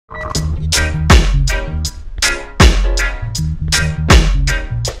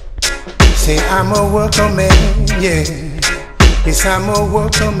say I'm a worker man, yeah. Yes, I'm a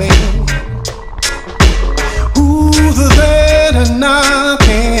worker man. Who's there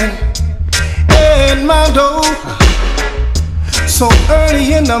knocking at my door? So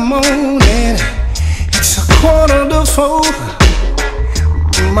early in the morning, it's 3:45.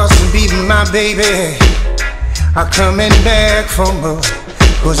 Must be my baby, I'm coming back from her.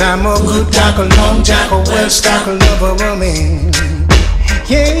 Cause I'm a good tackle, long tackle, well stocked lover woman.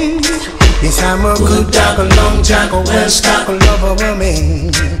 Yeah, yes, I'm a good tackle, long tackle, well stocked lover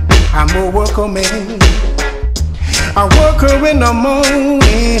woman. I'm a worker man. I work her in the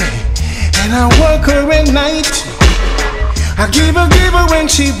morning and I work her at night. I give her when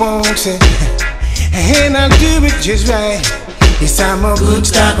she wants it, and I do it just right. Yes, I'm a good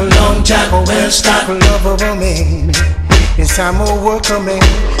tackle, long tackle, well stocked lover woman. Yes, I'm a worker man.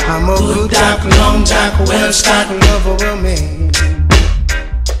 I'm a good tackle, long tackle, well stocked lover woman.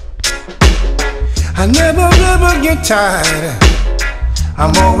 I never ever get tired,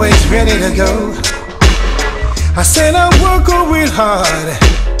 I'm always ready to go. I said I work her real hard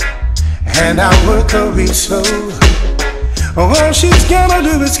and I work her real slow. All she's gotta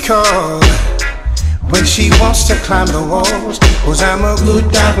do is call when she wants to climb the walls. Cause I'm a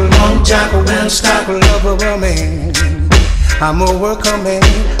good tackle, long tackle, well stocked lover woman. I'm a worker man.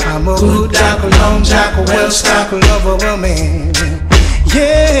 I'm a good tackle, long tackle, well stocked lover woman.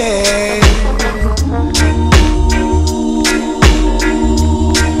 Yeah.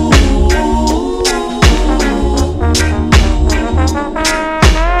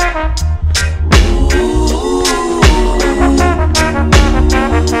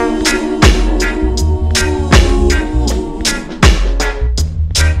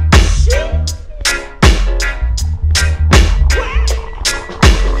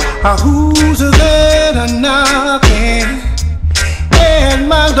 Who's there knocking at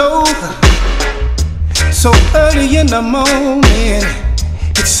my door? So early in the morning,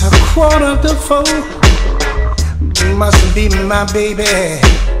 it's 3:45. Must be my baby,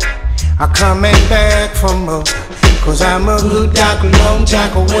 I'm coming back from her. Cause I'm a good tackle, long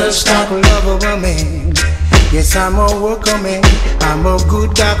tackle, well stocked lover woman. Yes, I'm a worker man. I'm a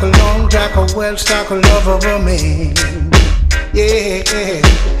good tackle, long tackle, well stocked lover woman. Yeah.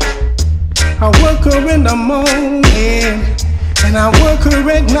 I work her in the morning and I work her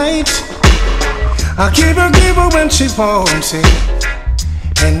at night. I give her when she wants it,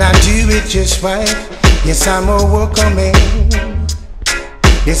 and I do it just right. Yes, I'm a worker man.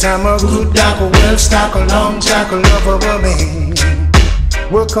 Yes, I'm a good tackle, well stocked, long tackle lover woman.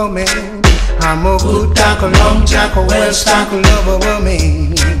 Worker man. I'm a good tackle, long tackle, well stocked lover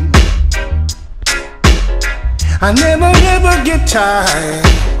woman. I never ever get tired,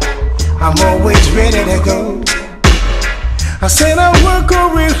 I'm always ready to go. I said I work her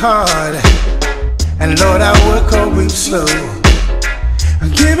real hard, and Lord, I work her real slow. I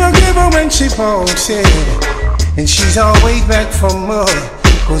give her when she wants it, and she's always back for more.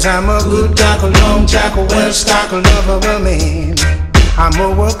 Cause I'm a good tackle, long tackle, well stocked lover woman. I'm a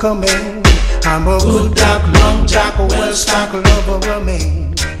worker man. I'm a good tackle, long tackle, well stocked lover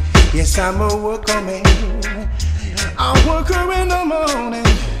woman. Yes, I'm a worker man. I work her in the morning.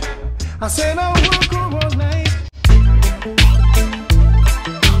 I said I work